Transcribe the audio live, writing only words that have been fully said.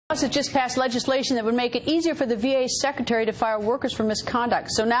House has just passed legislation that would make it easier for the VA secretary to fire workers for misconduct.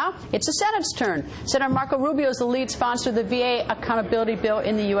 So now it's the Senate's turn. Senator Marco Rubio is the lead sponsor of the VA accountability bill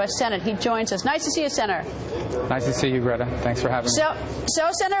in the U.S. Senate. He joins us. Nice to see you, Senator. Nice to see you, Greta. Thanks for having me. So,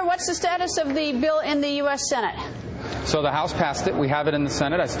 Senator, what's the status of the bill in the U.S. Senate? So the House passed it. We have it in the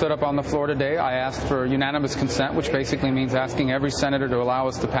Senate. I stood up on the floor today. I asked for unanimous consent, which basically means asking every senator to allow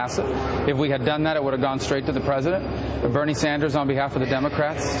us to pass it. If we had done that, it would have gone straight to the president. Bernie Sanders, on behalf of the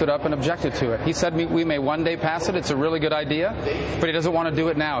Democrats, stood up and objected to it. He said we may one day pass it. It's a really good idea, but he doesn't want to do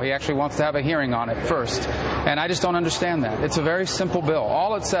it now. He actually wants to have a hearing on it first. And I just don't understand that. It's a very simple bill.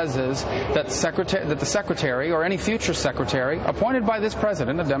 All it says is that the secretary or any future secretary appointed by this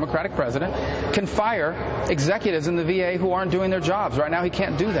president, a Democratic president, can fire executives in the VA who aren't doing their jobs. Right now he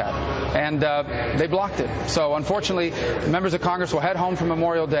can't do that. And they blocked it. So unfortunately, members of Congress will head home for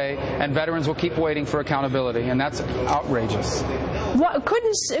Memorial Day and veterans will keep waiting for accountability. And that's outrageous. What,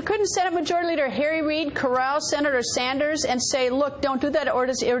 couldn't Senate Majority Leader Harry Reid corral Senator Sanders and say, look, don't do that, or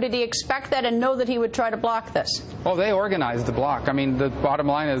did he expect that and know that he would try to block this? Well, they organized the block. I mean, the bottom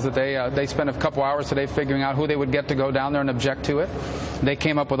line is that they spent a couple hours today figuring out who they would get to go down there and object to it. They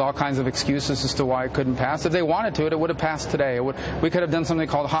came up with all kinds of excuses as to why it couldn't pass. If they wanted to, it would have passed today. We could have done something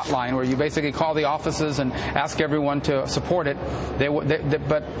called Hotline, where you basically call the offices and ask everyone to support it.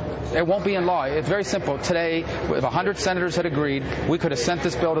 But it won't be in law. It's very simple. Today, if 100 senators had agreed, we could have sent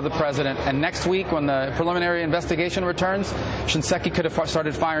this bill to the president, and next week, when the preliminary investigation returns, Shinseki could have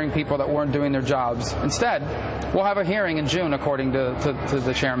started firing people that weren't doing their jobs. Instead, we'll have a hearing in June, according to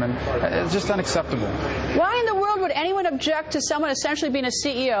the chairman. It's just unacceptable. Why in the world would anyone object to someone essentially being a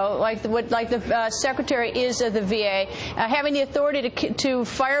CEO, like the secretary is of the VA, having the authority to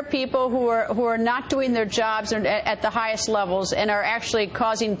fire people who are not doing their jobs at the highest levels and are actually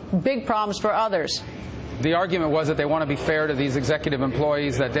causing big problems for others? The argument was that they want to be fair to these executive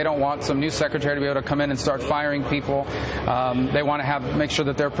employees, that they don't want some new secretary to be able to come in and start firing people. They want to make sure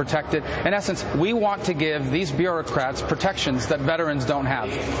that they're protected. In essence, we want to give these bureaucrats protections that veterans don't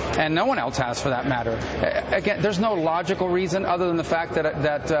have, and no one else has, for that matter. Again, there's no logical reason other than the fact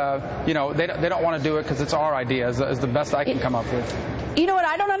that you know, they don't want to do it because it's our idea, is the best I can come up with. You know what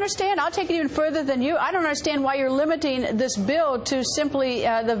I don't understand? I'll take it even further than you. I don't understand why you're limiting this bill to simply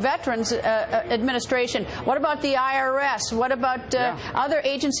the Veterans Administration. What about the IRS? What about other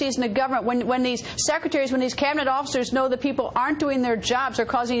agencies in the government? When these secretaries, when these cabinet officers know that people aren't doing their jobs, are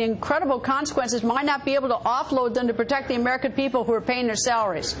causing incredible consequences, might not be able to offload them to protect the American people who are paying their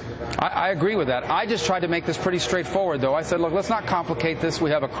salaries. I agree with that. I just tried to make this pretty straightforward, though. I said, look, let's not complicate this.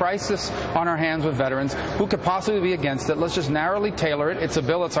 We have a crisis on our hands with veterans. Who could possibly be against it? Let's just narrowly tailor it. It's a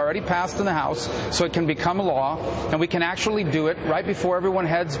bill that's already passed in the House, so it can become a law, and we can actually do it right before everyone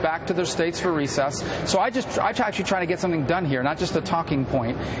heads back to their states for recess. So I actually try to get something done here, not just a talking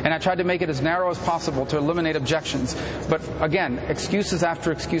point, and I tried to make it as narrow as possible to eliminate objections. But again, excuses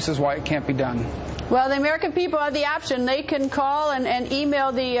after excuses why it can't be done. Well, the American people have the option. They can call and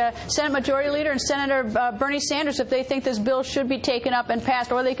email the Senate Majority Leader and Senator Bernie Sanders if they think this bill should be taken up and passed,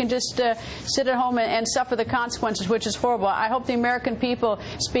 or they can just sit at home and suffer the consequences, which is horrible. I hope the American people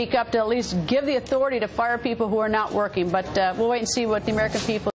speak up to at least give the authority to fire people who are not working, but we'll wait and see what the American people